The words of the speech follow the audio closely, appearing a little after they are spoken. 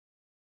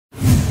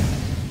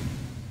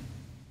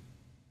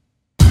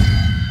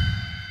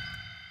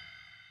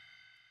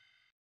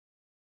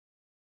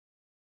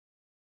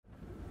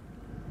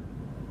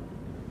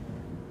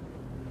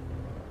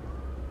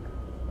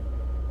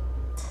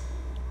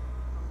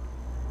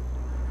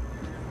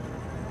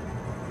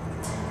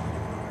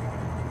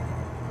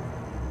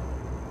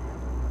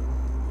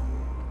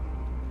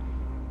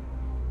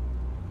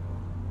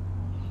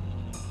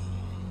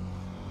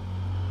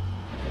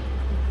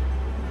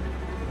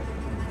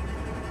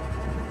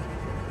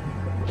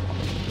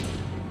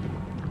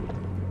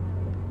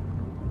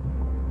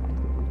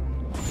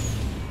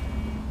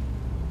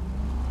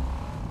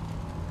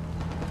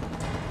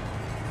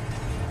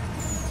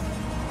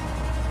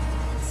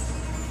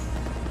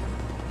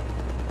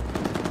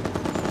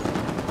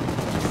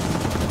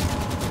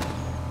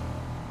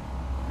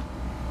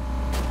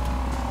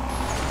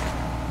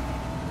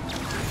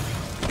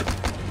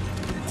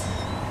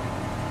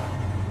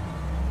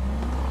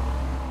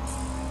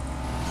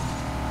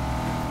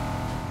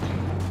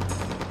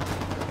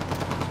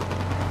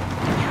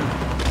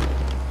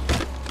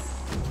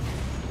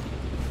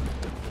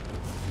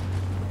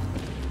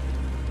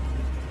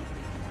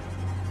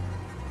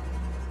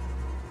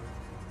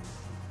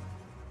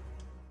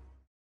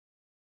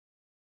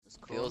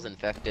Cool. Feels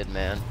infected,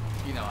 man.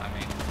 You know what I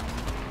mean.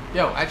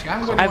 Yo, actually,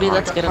 I'm going to Abby,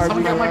 let's get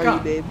someone got my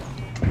gun. babe.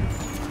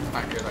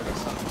 Alright, good, I got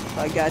some.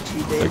 I got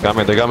you, babe. They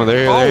got me,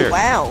 they're Oh, here.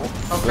 wow.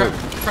 Oh,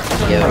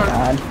 crap. Yeah. Oh,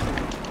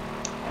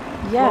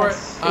 God.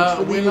 Yes.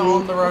 We're not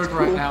on the road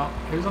right now.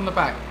 Who's on the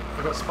back?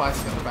 I've got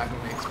Spicy on the back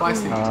with me.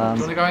 Spicy, do you want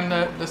to go in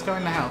the... Let's go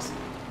in the house.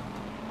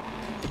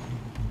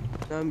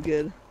 No, I'm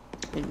good.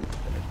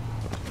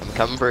 I'm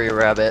coming for you,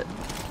 rabbit.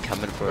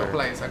 Coming for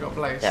I got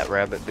Blaze. that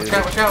rabbit booty.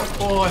 Watch out.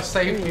 Oh, I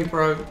saved you,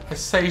 bro. I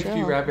saved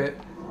you, rabbit.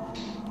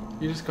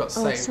 You just got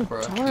saved, so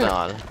bro. dark.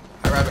 Nah.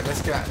 Hey, rabbit,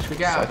 let's get out. Should we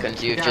get out?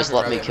 Fucking you, just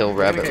let me kill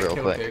rabbit real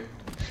quick. Dude.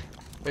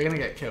 We're gonna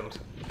get killed.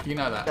 You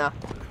know that. Nah.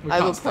 We I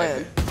have can't a stay plan.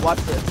 here. Watch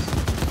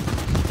this.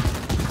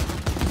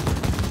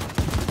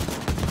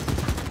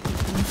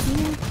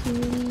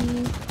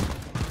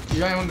 You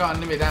don't even got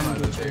unlimited ammo,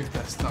 dude.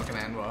 That's not gonna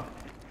end well.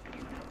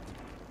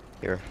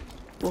 Here.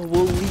 Well,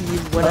 we'll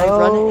leave when I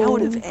run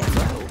out of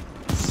ammo.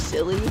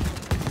 Silly.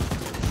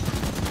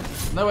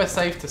 Nowhere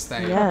safe to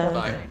stay. Yeah.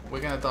 Like, we're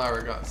gonna die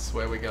regardless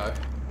where we go.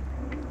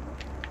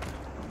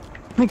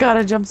 My god,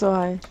 I jumped so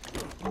high.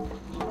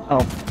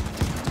 Oh.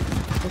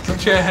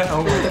 Chair.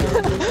 Oh my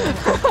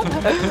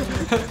god.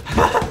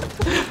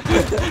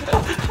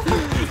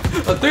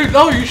 Oh, dude,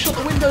 no, you shut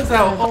the windows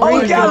out. Oh, Oh,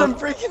 my God, god. I'm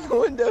breaking the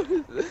windows.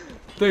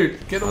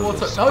 Dude, get the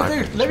water. No,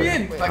 dude, let me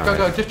in. Like,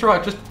 go, just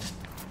drive. Just.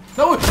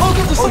 No, oh god,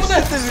 there's someone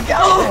there. There's a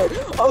guy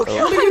there. Oh, What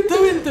God. are you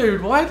doing,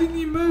 dude? Why didn't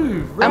you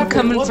move? I'm Rabbit,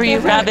 coming what for the you,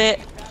 heck? rabbit.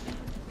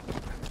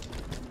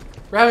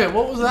 Rabbit,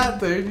 what was that,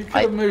 dude? You could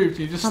have moved.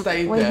 You just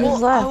stayed wait, there.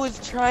 who's Well, I left?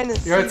 was trying to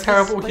You're a save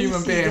terrible the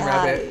human spicy being,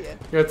 guy. Rabbit.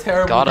 You're a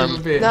terrible Got him.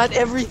 human being. Not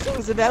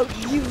everything's about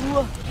you.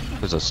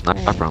 There's a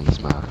sniper on this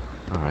map.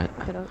 Alright.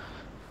 I don't.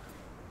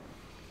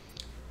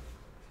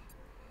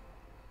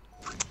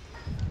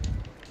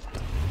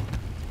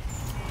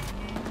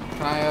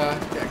 Can I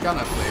get a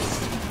gunner,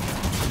 please?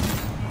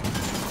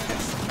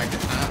 Yes, I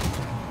get that.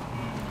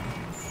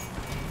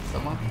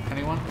 Someone?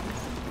 Anyone?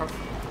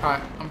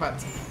 Alright, I'm back.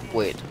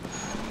 Wait.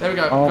 There we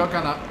go. Oh. Got a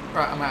gun up.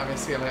 Right, I'm out of here.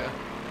 See you later.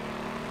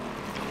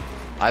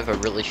 I have a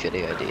really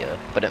shitty idea,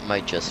 but it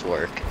might just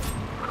work.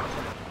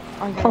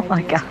 Oh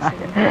my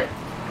god.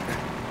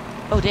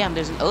 Oh damn,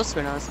 there's an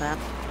Oathsworn on this map.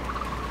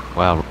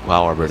 Wow,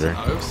 Arbiter.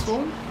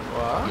 Oathsworn?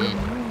 What?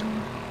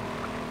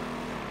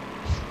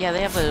 Yeah,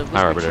 they have a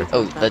Hi, Arbiter.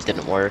 Oh, that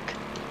didn't work.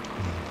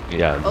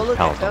 Yeah, Oh, look,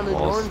 I palace found on a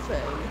walls.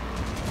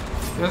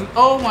 Dornfang.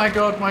 Oh my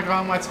god, my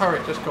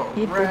turret just got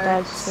He did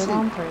that wrecked. shit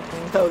on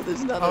purpose. No,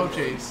 there's not. Oh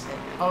jeez.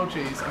 Oh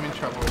jeez, I'm in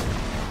trouble.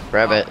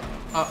 Rabbit,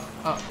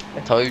 Oh,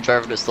 tell your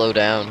driver to slow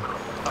down.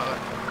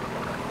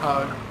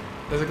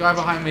 there's a guy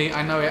behind me.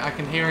 I know it. I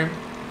can hear him.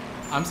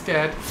 I'm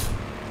scared.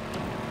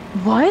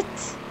 What?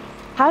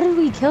 How did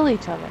we kill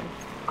each other?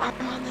 I'm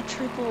on the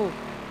triple.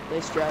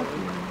 Nice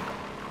driving.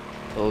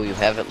 Oh, you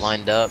have it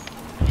lined up.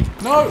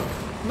 No!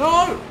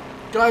 No!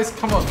 Guys,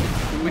 come on.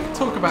 We can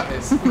talk about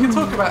this. We can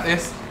talk about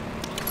this.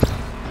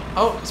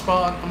 Oh,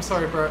 Spartan, I'm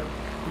sorry, bro.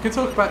 We can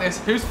talk about this.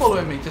 Who's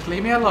following me? Just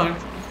leave me alone.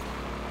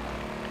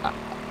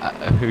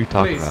 Who are you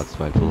talking Please. about,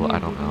 Spiteful? I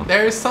don't know.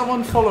 There is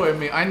someone following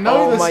me. I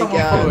know there's someone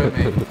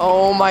following me.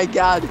 Oh my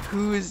god,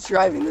 who is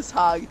driving this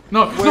hog?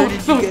 No, Where no,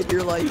 did no, you get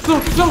your life? No,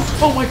 no!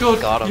 Oh my god!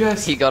 Got him.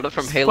 Yes. He got it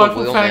from Halo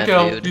Spiteful Wheelman,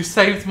 fangirl, dude. you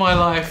saved my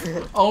life.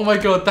 Oh my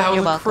god, that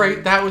You're was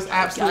welcome. that was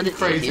absolutely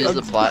crazy. He's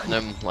the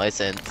platinum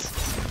license.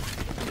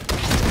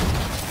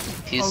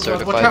 He's Oh god,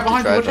 certified watch out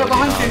behind to you! drive Watch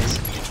out behind you!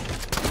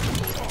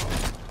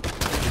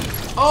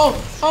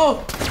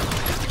 Outhouses.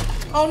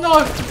 Oh no!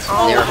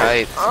 They're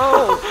hype.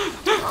 Oh!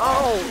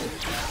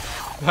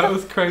 Oh! That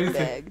was crazy.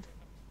 Bagged.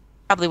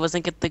 Probably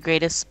wasn't the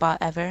greatest spot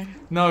ever.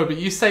 No, but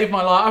you saved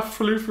my life. I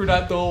flew through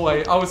that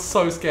doorway. I was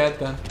so scared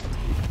then.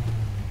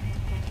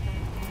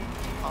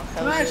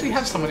 Can I actually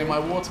have someone in my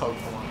warthog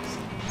for once?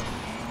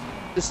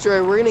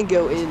 Destroyer, we're gonna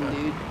go in,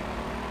 dude.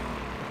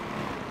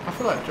 I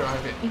feel like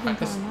driving.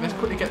 Let's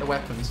quickly get the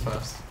weapons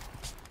first.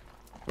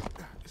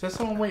 Is there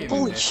someone waiting in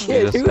Holy there?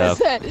 shit, who is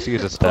that?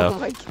 Excuse us, Oh Steph.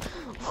 my god.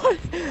 What?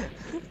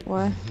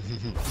 What?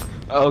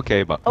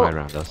 Okay, but right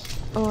around us.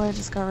 Oh, I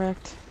just got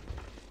wrecked.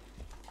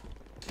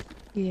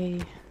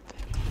 Yay.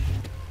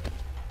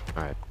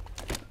 Alright.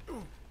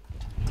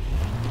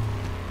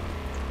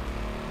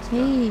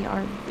 Hey,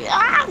 our...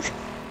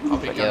 I'll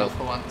be going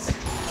for once.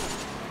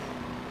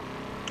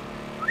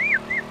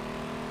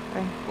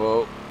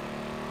 Whoa.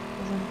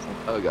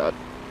 Oh god.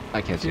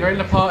 I can't see. You're in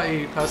the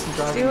party, person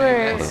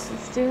driving.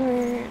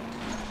 Stuart.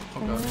 Oh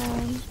god.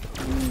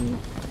 Mm.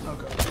 Oh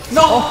god.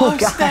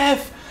 No,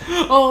 Steph!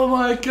 Oh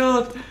my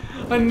god!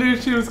 I knew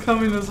she was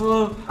coming as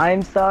well.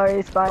 I'm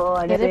sorry, Spiteful.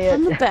 I Get did it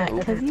from the back,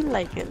 because you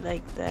like it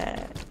like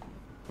that.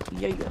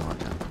 Yeah, you go.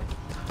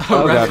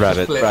 Oh god,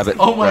 rabbit.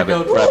 Oh my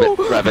god.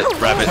 Rabbit.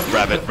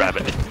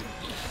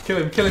 Kill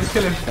him.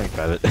 Thank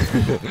rabbit.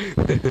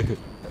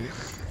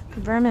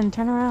 Vermin,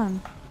 turn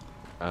around.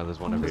 There's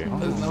one over here.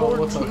 There's no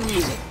warthog.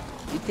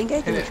 You think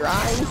I can Hit it.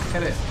 drive?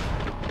 Hit it.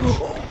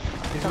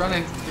 He's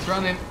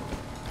running.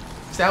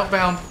 He's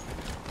outbound.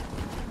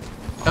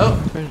 Oh,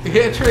 he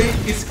hit a tree.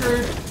 He's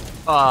screwed.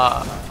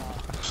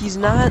 He's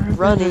not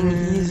running,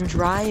 he's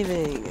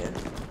driving.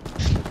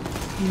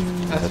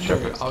 That's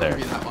true. I'll give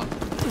you that one.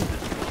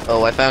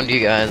 Oh, I found you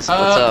guys. What's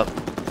up?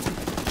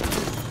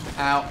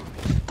 Ow.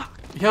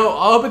 Yo,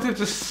 Arbiter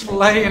just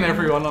slaying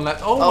everyone on that.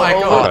 Oh my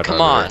god.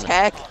 Come on.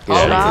 Attack.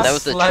 Arbiter That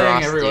was the slaying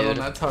trough, everyone dude.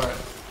 on that turret.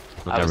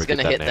 We'll I was never get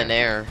gonna hit that the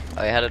nair.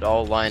 I had it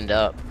all lined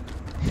up.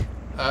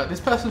 This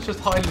person's just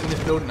hiding in this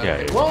building over Yeah,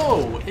 here. yeah.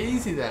 Whoa,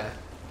 easy there.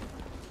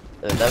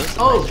 That was a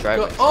Oh, nice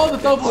driving the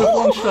double with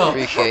one shot.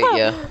 Appreciate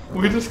ya.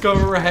 We just got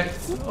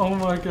wrecked. Oh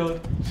my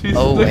god. She's,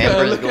 Oh, look at her,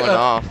 Amber's look at going her.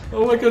 off.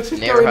 Oh my god, she's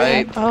Nair going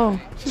hype. in. Oh.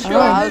 She's going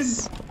in.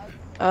 Jaws.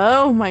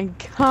 Oh my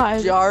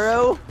god.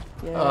 Jaro.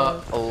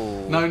 Yeah.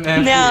 Oh. No,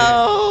 Nair.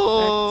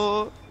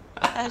 No.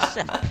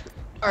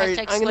 Alright,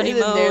 Hashtag I'm gonna sweaty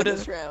hit a nair mode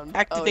this round.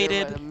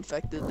 activated. Oh, never mind, I'm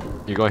infected.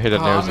 You're going to hit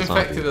a Oh, nair I'm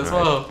infected as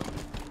well.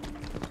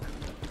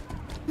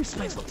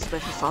 Spiteful,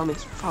 follow me.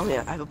 Follow me.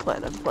 I have a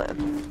plan.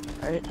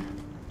 Alright.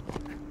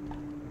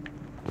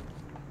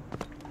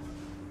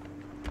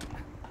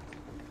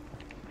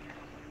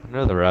 I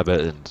know the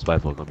rabbit and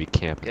Spiteful are gonna be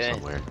camping Okay.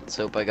 somewhere. Let's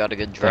hope I got a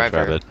good Thanks, driver.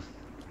 rabbit.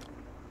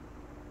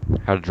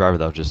 Had a driver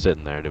that was just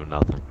sitting there doing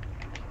nothing.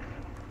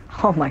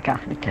 Oh my god.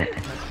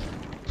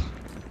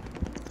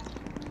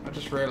 I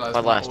just realised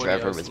My last audio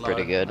driver is was low.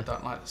 pretty good. I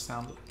don't like the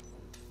sound.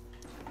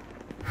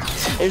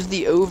 There's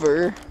the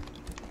over.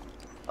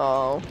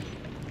 Oh.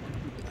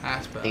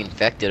 That's better. The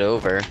infected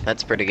over.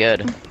 That's pretty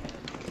good. I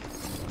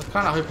was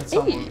kind of hoping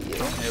someone would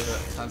come here,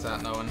 but it turns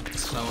out no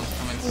one's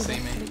coming to see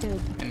me.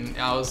 And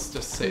I was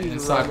just sitting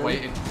inside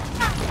waiting.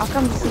 I'll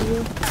come to see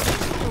you.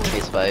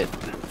 Case fight.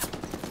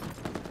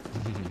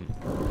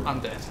 I'm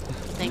dead.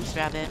 Thanks,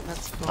 Rabbit.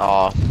 That's cool.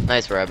 Aw,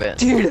 nice rabbit.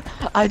 Dude,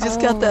 I just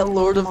got that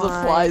Lord of the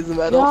Flies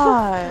medal.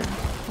 God.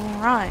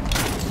 Alright.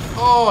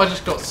 Oh, I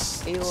just got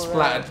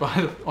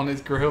splattered on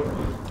his grill.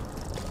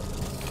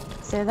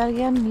 Say that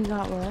again. You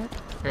got what?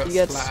 I You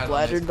got on his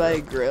splattered by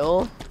a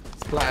grill. grill?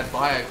 Splattered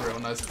by a grill,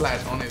 no,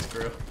 splattered on his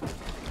grill.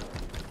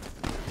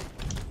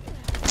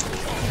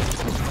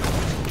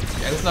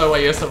 Yeah, there's no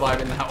way you're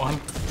surviving that one.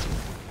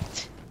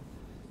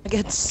 I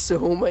got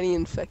so many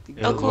infected.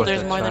 Oh, cool. worth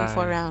There's it. more than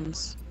 4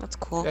 rounds. That's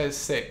cool. There's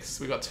 6.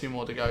 We got 2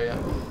 more to go yet.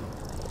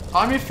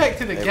 I'm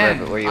infected Hey, again.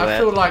 Rabbit, where you I at?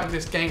 feel like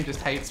this game just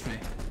hates me.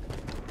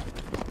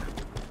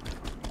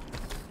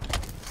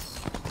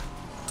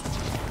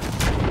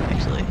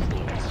 Actually.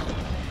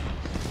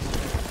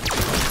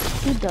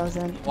 He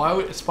doesn't. Why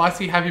would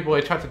Spicy Happy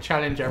Boy try to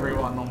challenge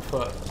everyone on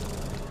foot?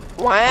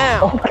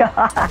 Wow! Oh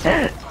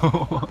god.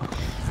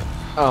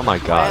 Oh my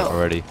god, Wow.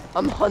 already.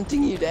 I'm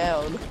hunting you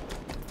down.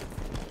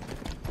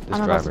 This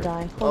I'm about to driver.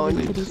 die. Oh, Holy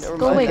and kitties. never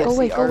Go mind, away, I go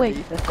away, see go away.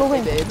 RB. Go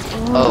away. Hey, babe.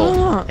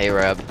 Oh, hey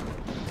Rab.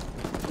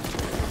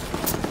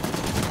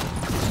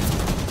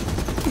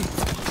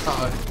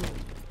 Uh-oh.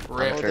 Oh,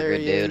 Rip. You're there good,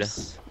 he dude.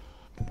 is.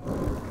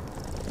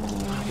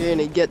 You're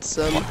gonna get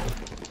some.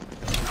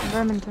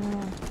 Vermin, turn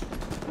around.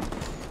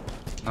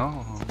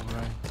 Oh,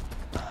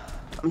 right.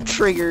 I'm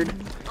triggered.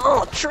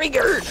 Oh,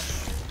 triggered!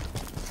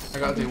 I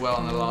gotta do well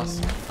on the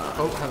last.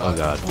 Oh, hello. Oh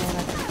god.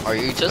 Are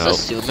you just Nope.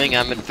 assuming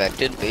I'm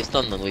infected based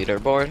on the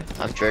leaderboard?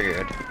 I'm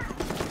triggered.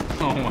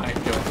 Oh my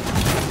god.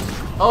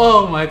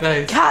 Oh my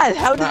days. God,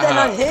 how did that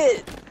not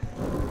hit?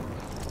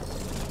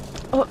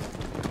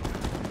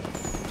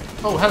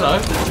 Oh, hello.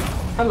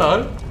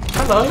 Hello.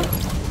 Hello.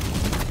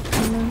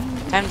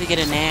 Time to get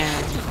an air.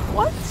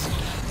 What?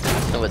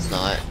 No, it's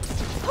not.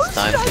 It's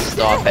time to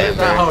stop Flip that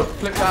Amber. hog.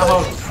 Flip that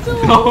hog.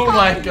 Oh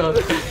my god.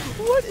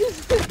 What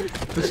is this?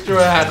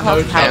 Destroyer had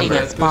no Called hiding chance.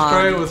 at spawn.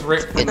 Destroyer was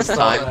ripped from the It's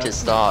start time to there.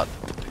 stop.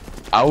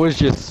 I was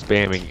just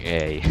spamming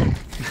A.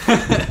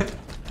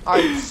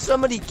 Alright,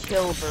 somebody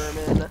kill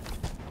Vermin.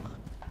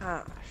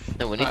 Gosh.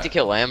 No, we need to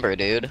kill Amber,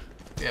 dude.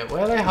 Yeah,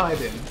 where are they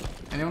hiding?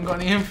 Anyone got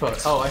any info?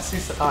 Oh, I see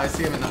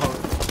him in the hole.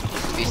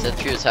 She said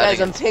she was Guys,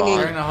 hiding I'm at pinging.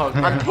 They're spawn. in the hole.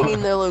 I'm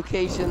pinging their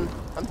location.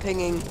 I'm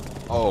pinging.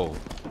 Oh,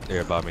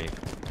 they're above me.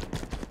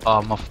 Oh,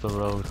 I'm off the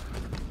road.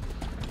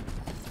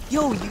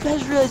 Yo, you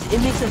guys realize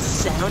it makes a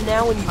sound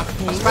now when you I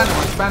ping? span him,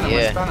 I span him, I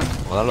Yeah. span him.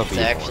 Well, that'll It's be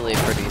actually a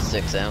pretty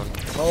sick sound.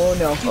 Oh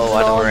no. Oh,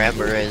 I know where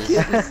Amber is.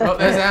 Oh,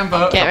 there's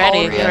Amber. Get ready.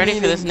 Oh, Get yeah. ready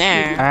for this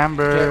nair.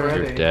 Amber. Get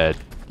ready. You're dead.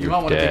 You You're might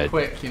want to be dead.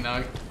 quick, you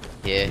know.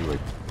 Yeah, You are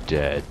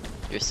dead.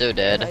 you're so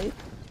dead. Right?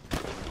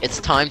 It's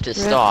time to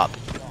stop.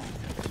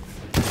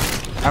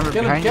 Amber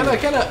Get her, behind get you. her,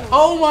 get her!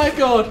 Oh my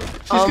god!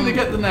 She's gonna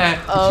get the nair.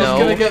 She's No.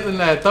 gonna get the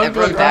nair. Don't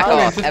Everyone go back in.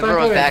 off. Just Everyone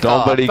don't go back in.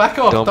 off. Nobody. Back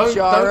off. Don't, Don't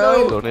go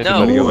Jaro. in. don't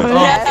No. anybody go in.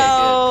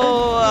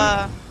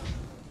 Oh. No.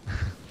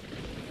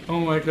 Oh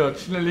my god,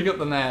 she nearly got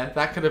the nair.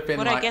 That could have been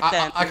What'd I like get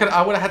then?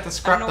 I would have had to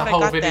scrap know the what I whole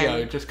got video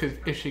then. just cause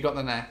if she got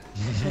the nair.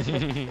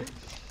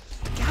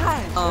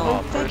 God.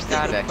 Oh, First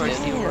God, of infected.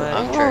 course you would.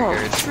 I'm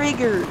Oh, triggered.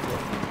 triggered.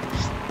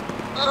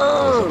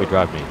 Somebody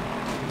drive me.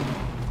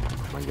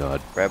 Oh my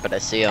god. Right, but I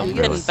see You him.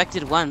 get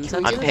infected once. Can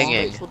we That's I'm get cool. a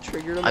pinging. spiteful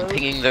trigger I'm emote?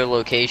 pinging their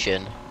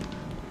location.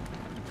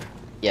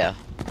 Yeah.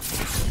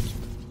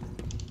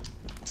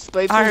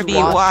 Spiteful's RB,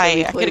 watched why? and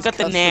he I could've plays got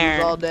the customs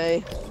nair. all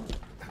day.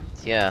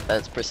 Yeah,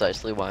 that's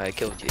precisely why I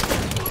killed you.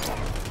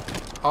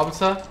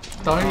 Arbiter,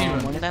 don't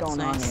even. What is That's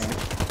going on nice. here?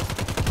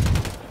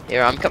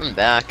 Here, I'm coming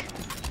back.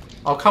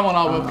 Oh, come on,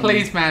 I will.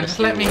 Please, man. Just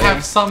let me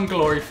have some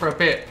glory for a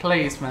bit.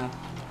 Please, man.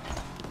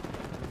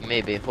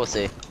 Maybe. We'll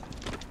see.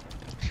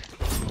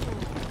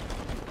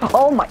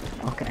 Oh my.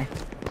 Okay.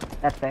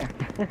 That's fair.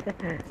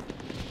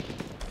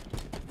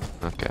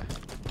 Okay.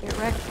 Get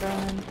wrecked,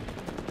 Rowan.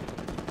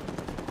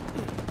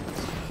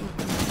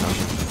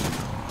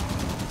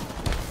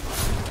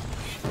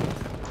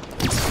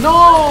 No!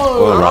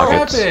 Oh, Grab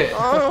rockets. it!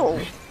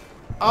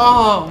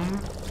 Oh!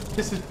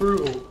 This is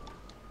brutal.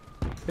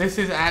 This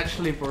is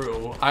actually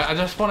brutal. I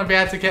just want to be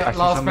able to get I see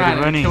last somebody man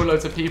and running. kill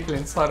loads of people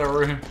inside a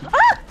room.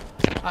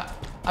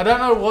 I don't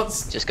know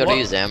what's... Just go to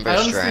use amber I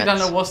honestly strats. don't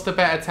know what's the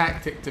better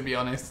tactic, to be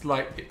honest.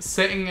 Like,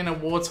 sitting in a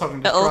warthog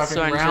and The just old driving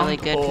sword's around, really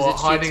good 'cause or it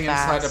shoots hiding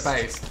inside a fast.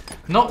 base.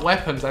 Not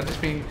weapons, I just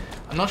mean...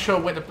 I'm not sure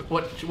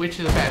which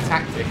is a better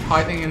tactic.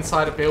 Hiding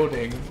inside a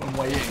building and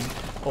waiting,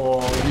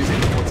 or using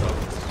a warthog.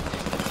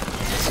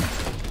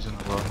 Using a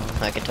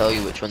warthog. I can tell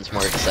you which one's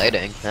more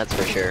exciting. That's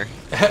for sure.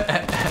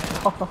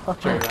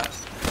 True that.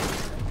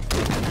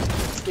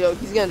 Yo,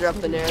 he's gonna drop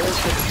the nair.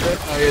 Let's get the trick.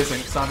 Oh, he isn't,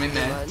 because I'm in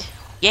there.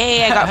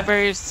 Yay, I got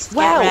first. Get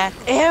Wow,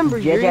 wrecked. Amber,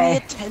 you're JJ. gonna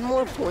get 10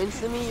 more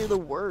points than me? You're the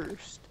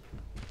worst.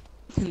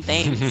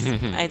 Thanks.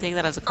 I take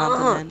that as a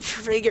compliment.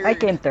 Trigger. I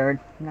came third.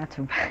 Not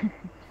too bad.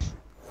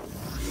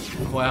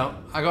 Well,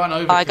 I got an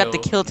overkill. Oh, I got the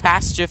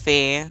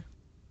kill-tastrophe.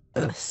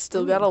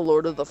 Still got a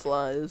Lord of the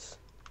Flies.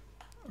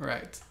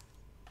 Right.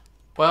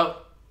 Well,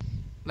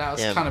 that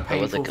was Yeah, kind of that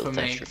was a painful for me.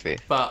 catastrophe.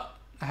 But,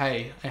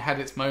 hey, it had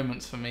its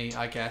moments for me,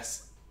 I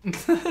guess.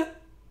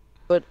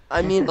 But,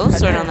 I mean, Bull I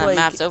sword think, on that like,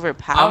 map's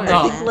overpowered. I'm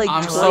not. think, like,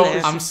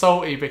 I'm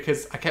salty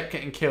because I kept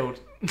getting killed.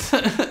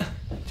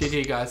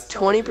 GG, guys.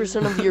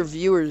 20% of your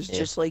viewers Yeah.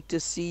 just like to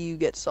see you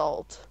get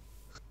salt.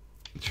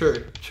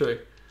 True, true.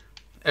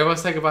 Everyone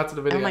say goodbye to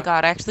the video. Oh my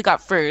god, I actually got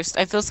first.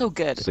 I feel so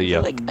good. See ya.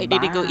 Like, I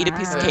need to go eat a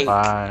piece of Bye. cake.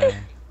 Bye.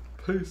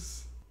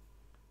 Peace.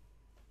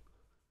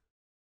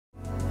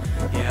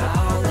 Yeah,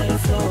 I'll let it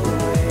flow.